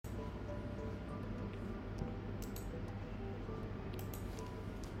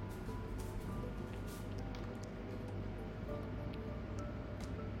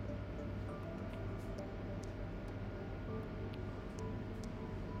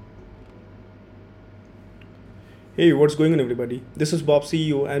Hey, what's going on, everybody? This is Bob,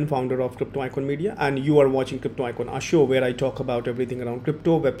 CEO and founder of Crypto Icon Media, and you are watching Crypto Icon, a show where I talk about everything around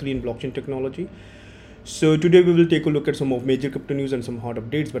crypto, Web3, and blockchain technology. So, today we will take a look at some of major crypto news and some hot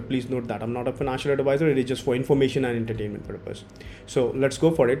updates. But please note that I'm not a financial advisor, it is just for information and entertainment purpose. So, let's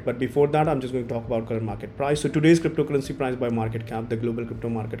go for it. But before that, I'm just going to talk about current market price. So, today's cryptocurrency price by market cap, the global crypto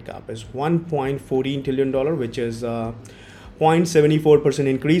market cap is $1.14 trillion, which is 0.74%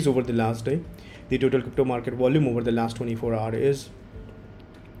 increase over the last day. The total crypto market volume over the last 24 hours is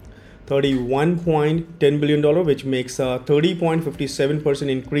 $31.10 billion, which makes a 30.57%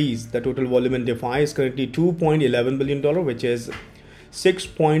 increase. The total volume in DeFi is currently $2.11 billion, which is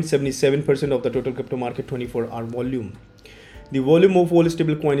 6.77% of the total crypto market 24-hour volume. The volume of all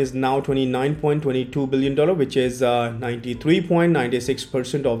stablecoin is now $29.22 billion, which is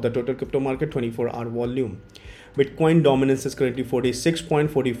 93.96% of the total crypto market 24-hour volume. Bitcoin dominance is currently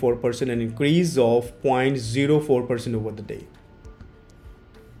 46.44%, an increase of 0.04% over the day.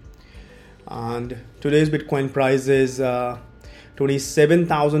 And today's Bitcoin price is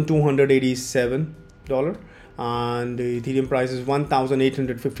 $27,287, and the Ethereum price is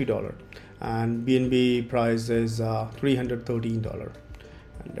 $1,850, and BNB price is $313.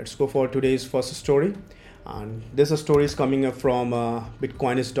 And let's go for today's first story. And this story is coming up from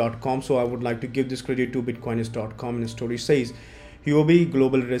bitcoinist.com, so I would like to give this credit to bitcoinist.com. And the story says Huobi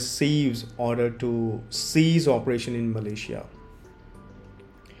Global receives order to cease operation in Malaysia.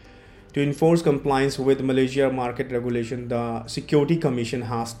 To enforce compliance with Malaysia market regulation, the Security Commission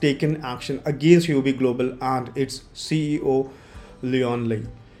has taken action against Huobi Global and its CEO Leon Lee.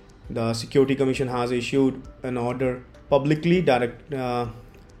 The Security Commission has issued an order publicly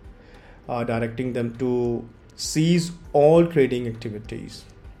directing them to cease all trading activities.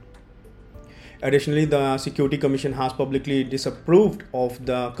 Additionally, the Security Commission has publicly disapproved of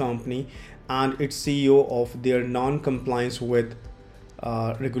the company and its CEO of their non-compliance with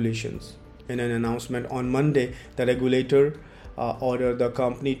regulations. In an announcement on Monday, the regulator ordered the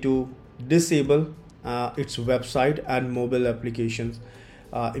company to disable its website and mobile applications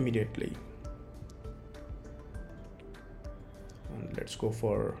immediately. And let's go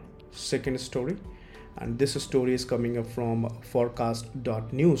for second story, and this story is coming up from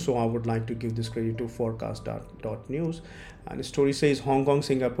forecast.news, so I would like to give this credit to forecast.news. And the story says Hong Kong,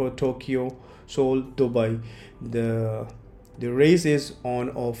 Singapore, Tokyo, Seoul, Dubai, the race is on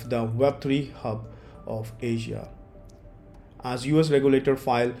of the Web3 hub of Asia, as US regulator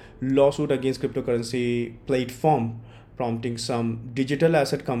file lawsuit against cryptocurrency platform, prompting some digital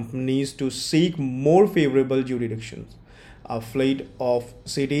asset companies to seek more favorable jurisdictions. A fleet of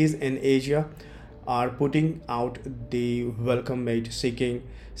cities in Asia are putting out the welcome mat, seeking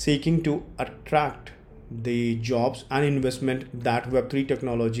to attract the jobs and investment that Web3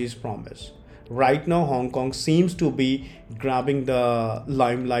 technologies promise. Right now, Hong Kong seems to be grabbing the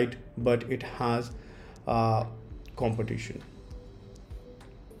limelight, but it has competition.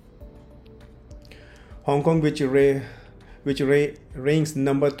 Hong Kong, which ranks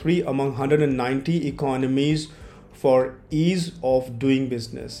number 3 among 190 economies for ease of doing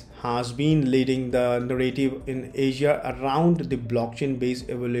business, has been leading the narrative in Asia around the blockchain-based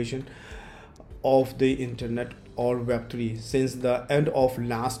evolution of the internet or Web3 since the end of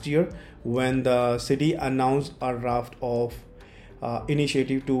last year, when the city announced a raft of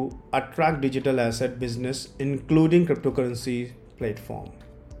initiative to attract digital asset business, including cryptocurrency platform.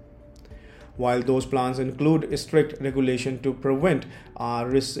 While those plans include strict regulation to prevent a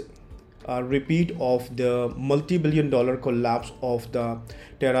repeat of the multi-billion-dollar collapse of the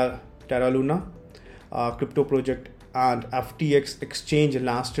Terra Luna crypto project and FTX exchange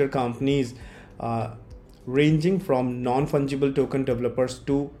last year, companies ranging from non-fungible token developers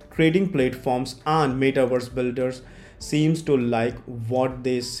to trading platforms and metaverse builders seems to like what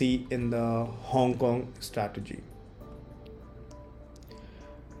they see in the Hong Kong strategy.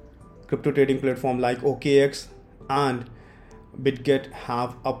 Crypto trading platform like OKX and BitGet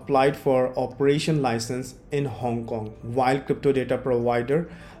have applied for operation license in Hong Kong, while crypto data provider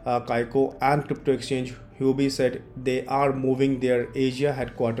Kaiko and crypto exchange Huobi said they are moving their Asia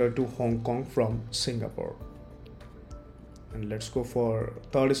headquarters to Hong Kong from Singapore. And let's go for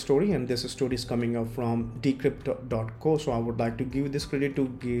third story, and this story is coming up from decrypt.co, so I would like to give this credit to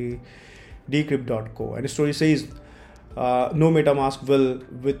decrypt.co. And the story says no MetaMask will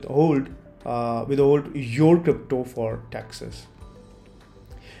withhold your crypto for taxes.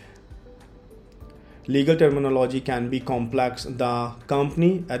 Legal terminology can be complex, the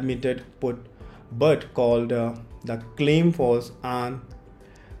company admitted, but called the claim false and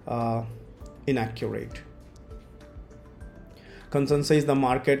inaccurate. Consensus, the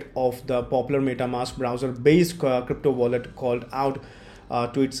market of the popular MetaMask browser-based crypto wallet, called out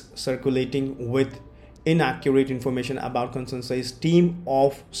tweets circulating with inaccurate information about Consensus team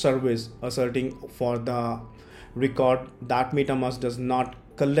of service, asserting for the record that MetaMask does not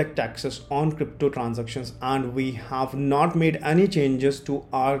collect taxes on crypto transactions and we have not made any changes to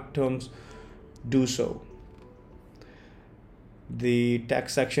our terms do so. The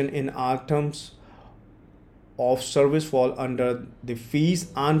tax section in our terms of service fall under the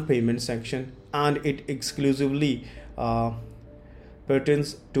fees and payment section, and it exclusively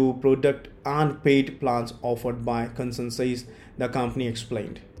pertains to product and paid plans offered by Consensus, the company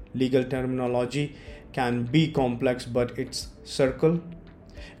explained. Legal terminology can be complex, but it's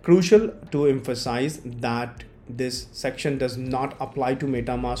crucial to emphasize that this section does not apply to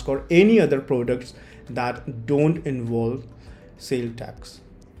MetaMask or any other products that don't involve sale tax.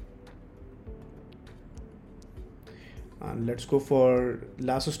 And let's go for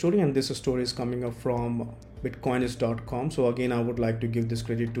last story, and this story is coming up from bitcoinist.com. So again, I would like to give this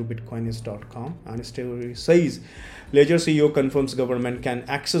credit to bitcoinist.com, and the story says Ledger CEO confirms government can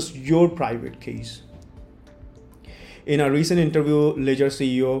access your private keys. In a recent interview, Ledger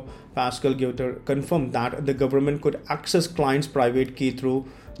CEO Pascal Guiter confirmed that the government could access clients' private key through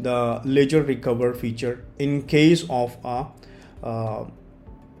the Ledger Recover feature in case of a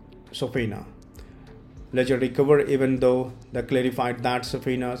subpoena. Ledger Recover, even though they clarified that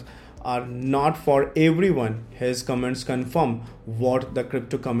subpoenas are not for everyone, his comments confirm what the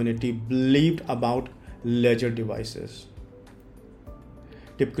crypto community believed about Ledger devices.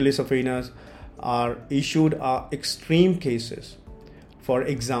 Typically, subpoenas are issued in extreme cases. For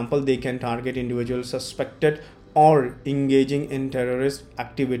example, they can target individuals suspected or engaging in terrorist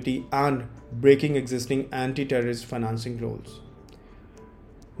activity and breaking existing anti-terrorist financing rules.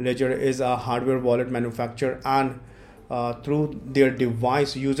 Ledger is a hardware wallet manufacturer, and through their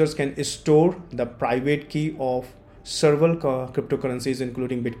device, users can store the private key of several cryptocurrencies,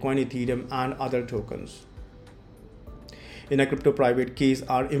 including Bitcoin, Ethereum, and other tokens. In a crypto, private keys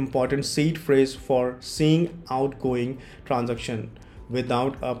are important seed phrase for seeing outgoing transaction.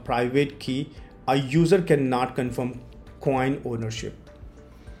 Without a private key, a user cannot confirm coin ownership.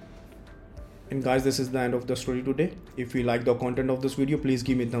 And guys, this is the end of the story today. If you like the content of this video, please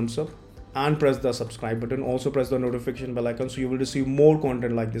give me a thumbs up and press the subscribe button. Also press the notification bell icon so you will receive more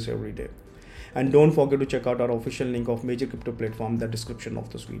content like this every day. And don't forget to check out our official link of major crypto platform in the description of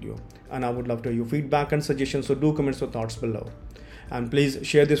this video. And I would love to hear your feedback and suggestions, so do comment your thoughts below. And please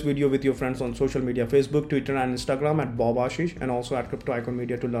share this video with your friends on social media, Facebook, Twitter, and Instagram at Bob Ashish, and also at Crypto Icon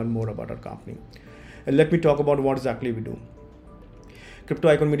Media to learn more about our company. And let me talk about what exactly we do. Crypto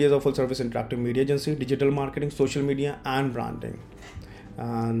Icon Media is a full service interactive media agency, digital marketing, social media, and branding.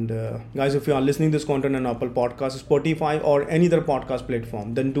 And guys, if you are listening this content on Apple Podcasts, Spotify, or any other podcast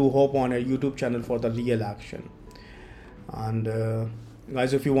platform, then do hop on our YouTube channel for the real action. And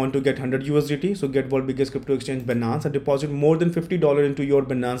guys, if you want to get 100 USDT, so get world biggest crypto exchange Binance and deposit more than $50 into your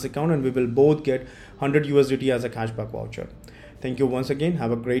Binance account, and we will both get 100 USDT as a cashback voucher. Thank you once again.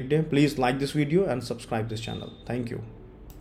 Have a great day. Please like this video and subscribe this channel. Thank you.